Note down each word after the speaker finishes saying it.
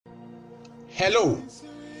Hello,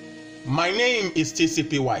 my name is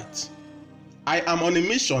TCP White. I am on a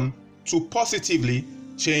mission to positively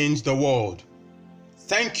change the world.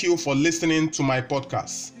 Thank you for listening to my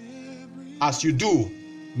podcast. As you do,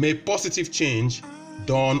 may positive change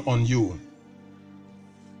dawn on you.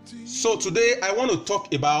 So today I want to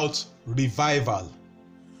talk about revival.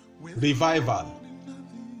 Revival.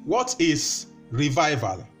 What is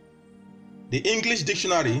revival? The English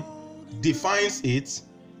dictionary defines it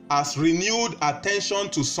as renewed attention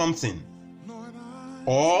to something,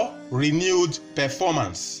 or renewed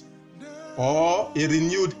performance, or a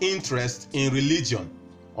renewed interest in religion,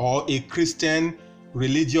 or a Christian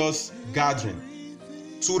religious gathering.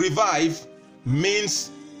 To revive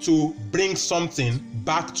means to bring something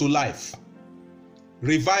back to life.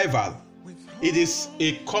 Revival, it is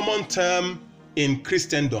a common term in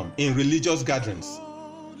Christendom, in religious gatherings.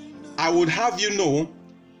 I would have you know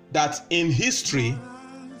that in history,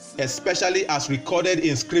 especially as recorded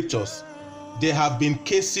in scriptures, there have been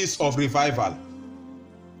cases of revival.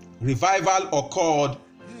 Revival occurred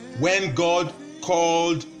when God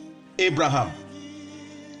called Abraham.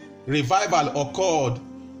 Revival occurred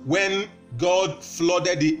when God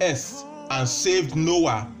flooded the earth and saved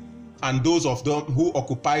Noah and those of them who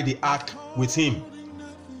occupied the ark with him.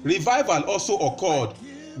 Revival also occurred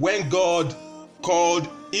when God called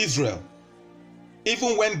Israel.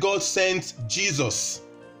 Even when God sent Jesus,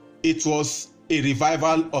 it was a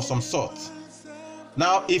revival of some sort.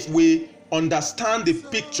 Now, if we understand the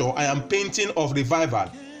picture I am painting of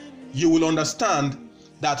revival, you will understand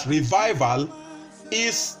that revival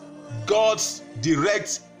is God's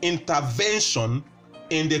direct intervention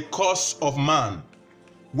in the course of man.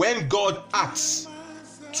 When God acts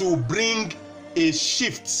to bring a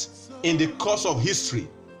shift in the course of history,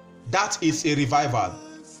 that is a revival.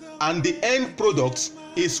 And the end product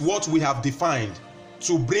is what we have defined: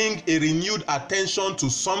 to bring a renewed attention to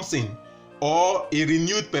something, or a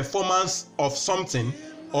renewed performance of something,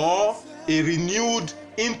 or a renewed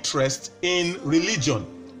interest in religion.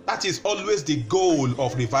 That is always the goal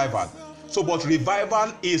of revival. So, but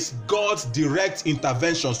revival is God's direct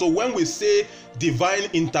intervention. So when we say divine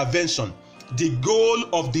intervention, the goal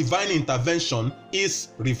of divine intervention is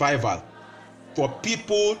revival. For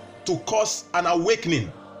people to cause an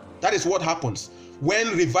awakening. That is what happens.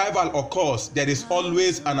 When revival occurs, there is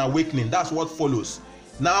always an awakening. That's what follows.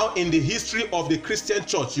 Now, in the history of the Christian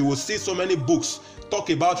church, you will see so many books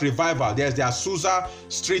talk about revival. There's the Azusa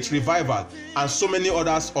Street Revival and so many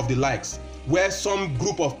others of the likes, where some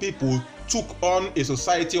group of people took on a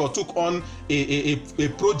society or took on a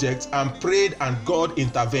project and prayed and God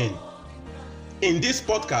intervened. In this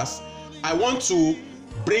podcast, I want to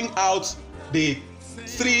bring out the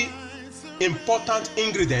three important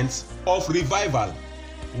ingredients of revival.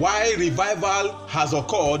 Why revival has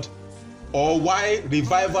occurred, or why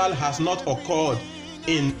revival has not occurred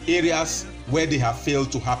in areas where they have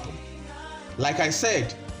failed to happen. Like I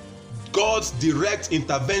said, God's direct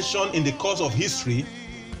intervention in the course of history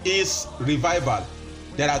is revival.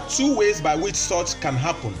 There are two ways by which such can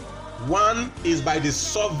happen. One is by the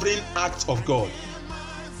sovereign act of God.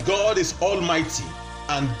 God is almighty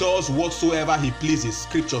and does whatsoever he pleases,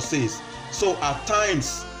 scripture says. So at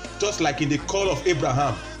times, just like in the call of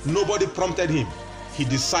Abraham, nobody prompted him. He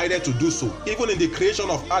decided to do so. Even in the creation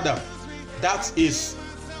of Adam, that is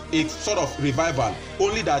a sort of revival,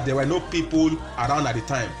 only that there were no people around at the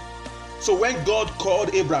time. So when God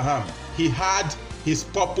called Abraham, he had his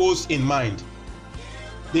purpose in mind.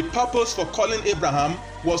 The purpose for calling Abraham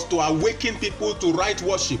was to awaken people to right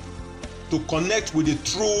worship, to connect with the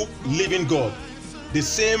true living God. The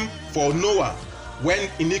same for Noah.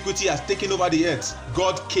 When iniquity has taken over the earth,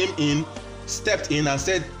 God came in, stepped in and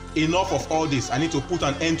said, enough of all this, I need to put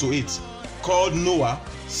an end to it. Called Noah,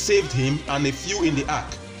 saved him and a few in the ark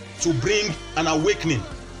to bring an awakening.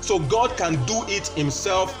 So God can do it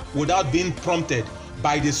himself without being prompted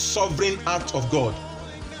by the sovereign act of God.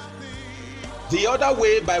 The other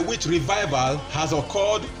way by which revival has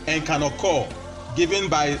occurred and can occur, given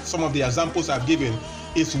by some of the examples I've given,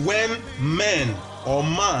 is when men or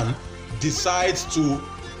man decides to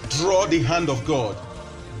draw the hand of God,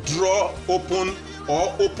 open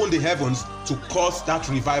the heavens to cause that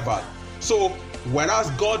revival. So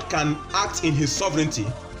whereas God can act in his sovereignty,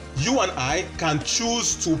 you and I can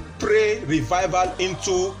choose to pray revival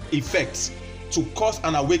into effect to cause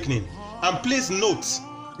an awakening. And please note,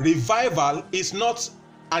 revival is not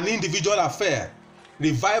an individual affair.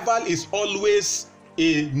 Revival is always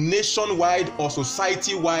a nationwide or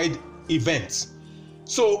society-wide event.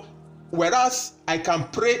 So whereas I can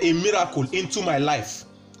pray a miracle into my life,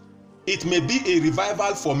 it may be a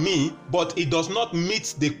revival for me, but it does not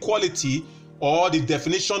meet the quality or the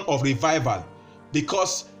definition of revival,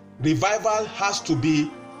 because revival has to be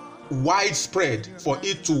widespread for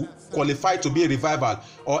it to qualify to be a revival,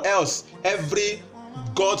 or else every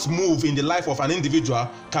God's move in the life of an individual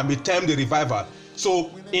can be termed a revival.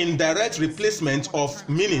 So in direct replacement of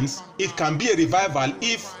meanings, it can be a revival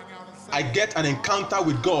if I get an encounter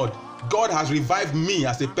with God. God has revived me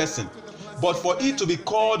as a person. But for it to be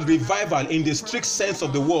called revival in the strict sense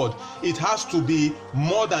of the word, it has to be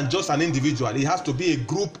more than just an individual. It has to be a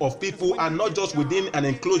group of people, and not just within an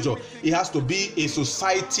enclosure. It has to be a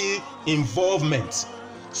society involvement.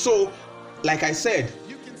 So, like I said,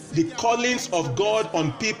 the callings of God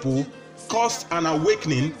on people caused an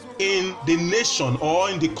awakening in the nation or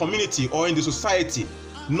in the community or in the society,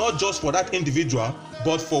 not just for that individual,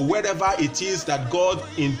 but for wherever it is that God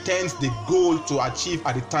intends the goal to achieve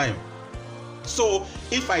at the time. So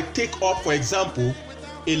if I take up, for example,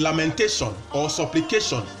 a lamentation or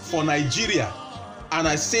supplication for Nigeria, and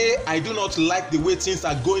I say I do not like the way things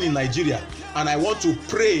are going in Nigeria, and I want to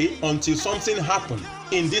pray until something happens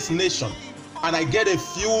in this nation, and I get a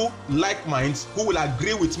few like minds who will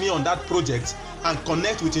agree with me on that project and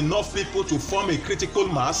connect with enough people to form a critical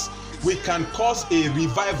mass, we can cause a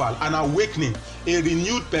revival, an awakening, a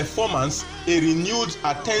renewed performance, a renewed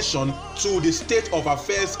attention to the state of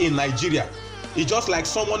affairs in Nigeria. It's just like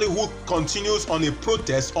someone who continues on a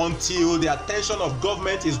protest until the attention of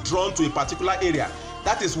government is drawn to a particular area.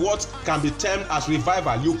 That is what can be termed as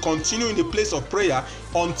revival. You continue in the place of prayer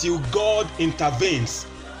until God intervenes.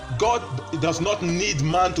 God does not need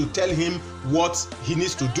man to tell him what he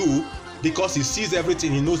needs to do, because he sees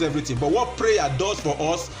everything, he knows everything. But what prayer does for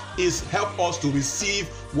us is help us to receive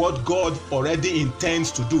what God already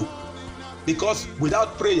intends to do. Because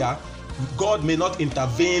without prayer, God may not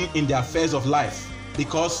intervene in the affairs of life,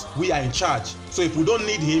 because we are in charge. So if we don't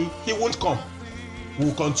need him, he won't come.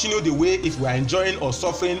 We'll continue the way. If we are enjoying or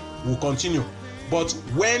suffering, we'll continue. But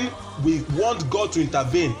when we want God to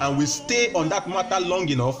intervene and we stay on that matter long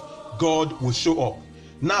enough, God will show up.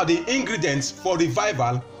 Now, the ingredients for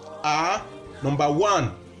revival are: number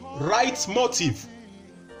one, right motive.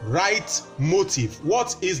 Right motive.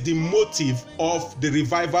 What is the motive of the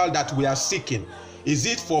revival that we are seeking? Is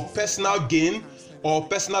it for personal gain or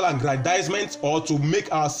personal aggrandizement, or to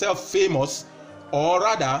make ourselves famous, or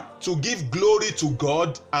rather to give glory to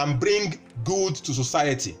God and bring good to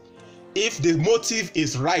society? If the motive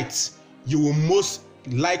is right, you will most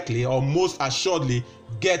likely or most assuredly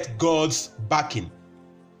get God's backing.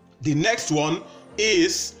 The next one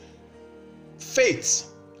is faith.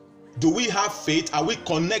 Do we have faith? Are we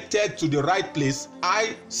connected to the right place?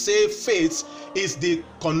 I say faith is the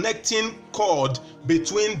connecting cord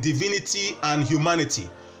between divinity and humanity.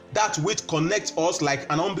 That which connects us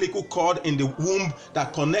like an umbilical cord in the womb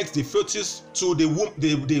that connects the fetus to the womb,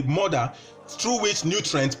 the mother, through which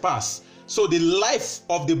nutrients pass. So the life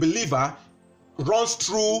of the believer runs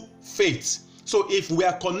through faith. So if we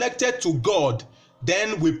are connected to God,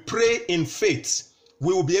 then we pray in faith,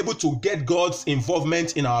 we will be able to get God's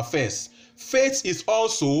involvement in our affairs. Faith is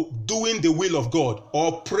also doing the will of God,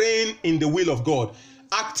 or praying in the will of God,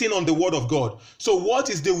 acting on the word of God. So what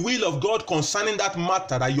is the will of God concerning that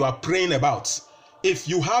matter that you are praying about? If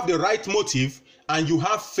you have the right motive and you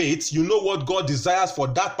have faith, you know what God desires for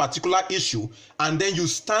that particular issue, and then you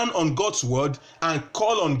stand on God's word and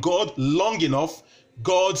call on God long enough,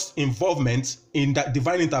 God's involvement in that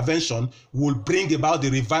divine intervention will bring about the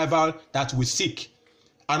revival that we seek.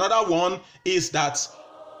 Another one is that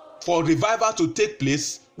for revival to take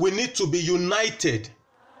place, we need to be united.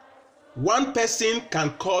 One person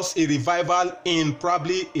can cause a revival in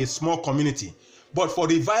probably a small community, but for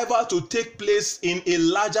revival to take place in a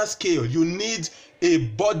larger scale, you need a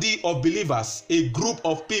body of believers, a group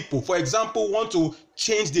of people. For example, want to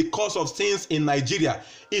change the course of things in Nigeria,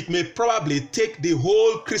 it may probably take the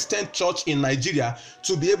whole Christian church in Nigeria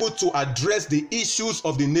to be able to address the issues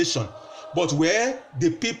of the nation. But where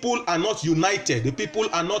the people are not united, the people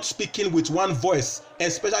are not speaking with one voice,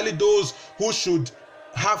 especially those who should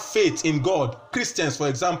have faith in God, Christians for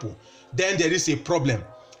example, then there is a problem.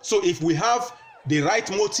 So if we have the right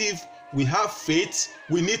motive, we have faith,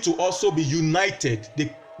 we need to also be united. The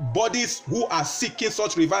bodies who are seeking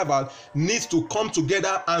such revival needs to come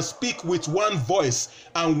together and speak with one voice.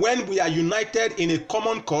 And when we are united in a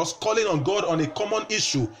common cause, calling on God on a common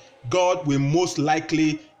issue, God will most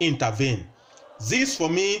likely intervene. These for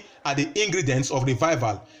me are the ingredients of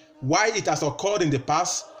revival, why it has occurred in the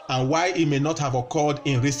past and why it may not have occurred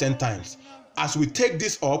in recent times. As we take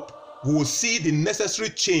this up, we will see the necessary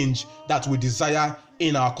change that we desire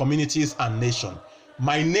in our communities and nation.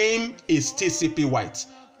 My name is TCP White,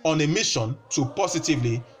 on a mission to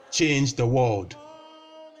positively change the world.